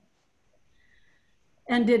interesting. Good.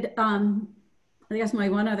 And did I guess my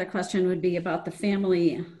one other question would be about the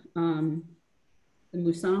family, the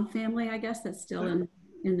Mousson family, I guess, that's still in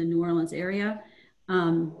the New Orleans area.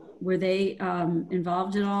 Were they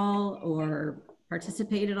involved at all or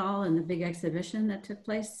participate at all in the big exhibition that took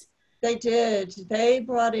place? They did. They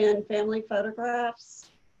brought in family photographs,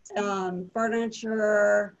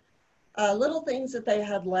 furniture, little things that they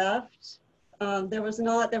had left. There was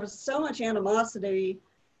so much animosity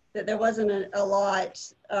that there wasn't a lot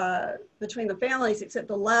between the families, except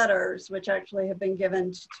the letters, which actually have been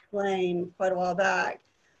given to Tulane quite a while back.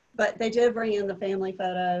 But they did bring in the family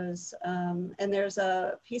photos, and there's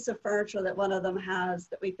a piece of furniture that one of them has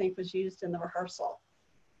that we think was used in the rehearsal.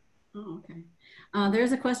 Oh, okay.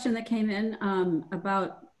 There's a question that came in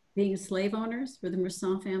about being slave owners. Were the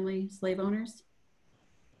Mousson family slave owners?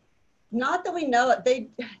 Not that we know it.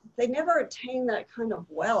 They never attained that kind of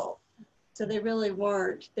wealth, so they really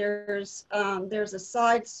weren't. There's a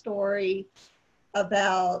side story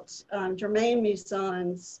about Jermaine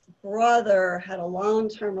Mousson's brother had a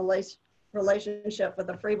long-term relationship with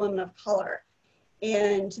a free woman of color,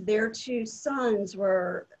 and their two sons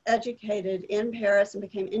were educated in Paris and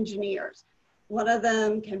became engineers. One of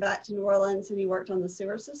them came back to New Orleans and he worked on the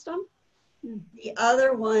sewer system. The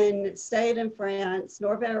other one stayed in France.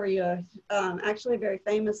 Norbert Rieu, actually a very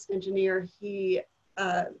famous engineer, he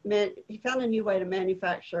found a new way to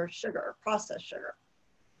manufacture sugar, processed sugar.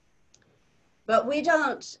 But we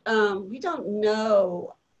don't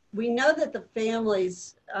know. We know that the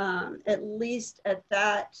families, at least at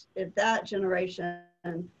that generation,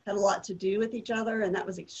 had a lot to do with each other, and that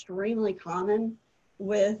was extremely common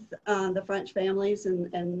with the French families,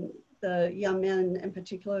 and the young men in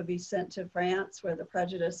particular would be sent to France, where the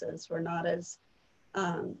prejudices were not as,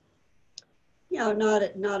 not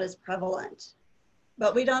as prevalent.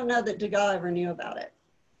 But we don't know that Degas ever knew about it.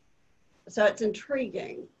 So it's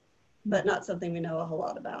intriguing, but not something we know a whole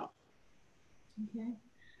lot about. Okay.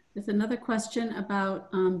 There's another question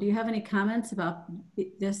about, do you have any comments about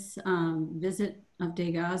this visit of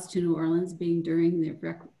Degas to New Orleans being during the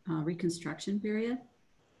Reconstruction period?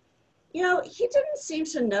 You know, he didn't seem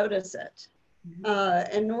to notice it.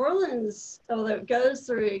 And New Orleans, although it goes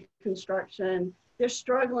through Reconstruction, they're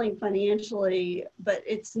struggling financially, but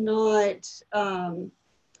it's not,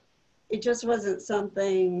 it just wasn't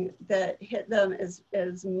something that hit them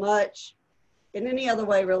as much in any other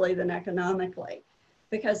way really than economically,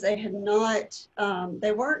 because they had not,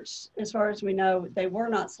 they weren't, as far as we know, they were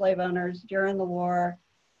not slave owners during the war.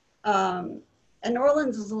 And New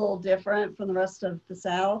Orleans is a little different from the rest of the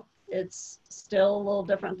South. It's still a little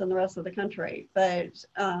different than the rest of the country, but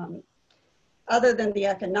other than the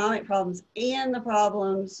economic problems and the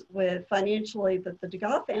problems with financially that the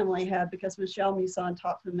Degas family had, because Michel Mousson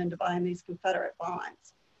talked them into buying these Confederate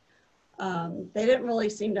bonds. They didn't really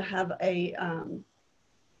seem to have a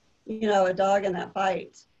dog in that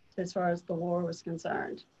fight as far as the war was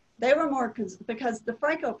concerned. They were more, because the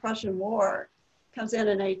Franco-Prussian War comes in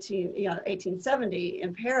 1870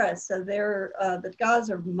 in Paris, so the Degas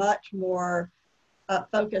are much more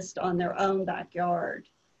focused on their own backyard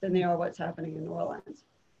than they are what's happening in New Orleans.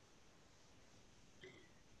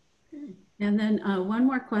 Okay. And then one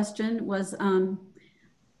more question was on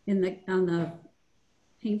the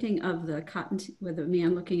painting of the cotton, with a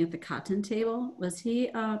man looking at the cotton table. Was he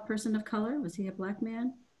a person of color? Was he a Black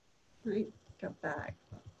man? Let me go back.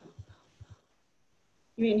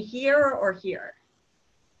 You mean here or here?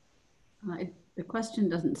 The question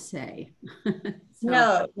doesn't say. So,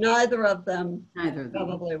 no, neither of them. Neither of them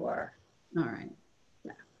probably were. All right.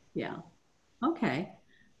 No. Yeah. Okay.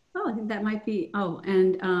 Oh, I think that might be. Oh,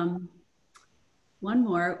 and one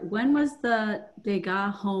more. When was the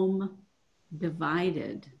Degas home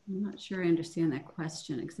divided? I'm not sure I understand that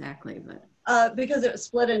question exactly, but because it was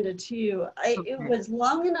split into two. Okay. It was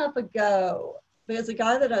long enough ago, because the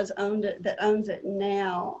guy that owns it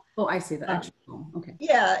now. Oh, I see the actual home. Okay.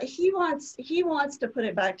 Yeah, he wants to put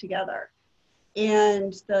it back together,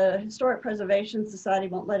 and the Historic Preservation Society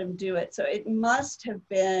won't let him do it. So it must have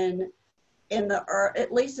been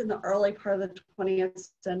at least in the early part of the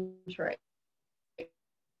 20th century.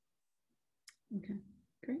 Okay,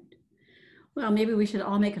 great. Well, maybe we should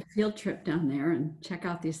all make a field trip down there and check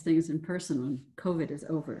out these things in person when COVID is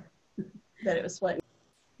over. That it was what.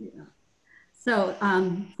 Yeah. So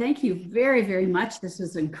thank you very, very much. This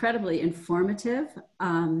was incredibly informative.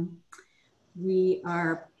 We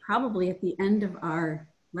are probably at the end of our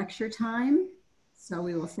lecture time. So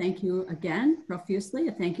we will thank you again profusely.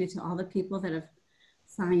 A thank you to all the people that have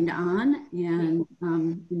signed on and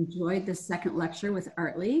enjoyed this second lecture with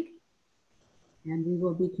Art League. And we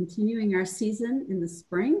will be continuing our season in the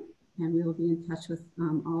spring, and we will be in touch with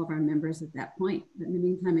all of our members at that point. But in the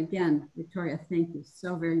meantime, again, Victoria, thank you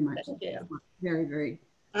so very much. Thank you. Very, very.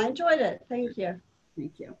 I enjoyed it. Thank you.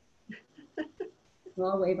 Thank you.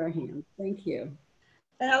 We'll all wave our hands. Thank you.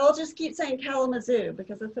 And I will just keep saying Kalamazoo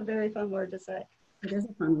because it's a very fun word to say. It is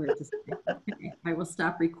a fun word to say. Okay, I will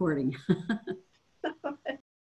stop recording.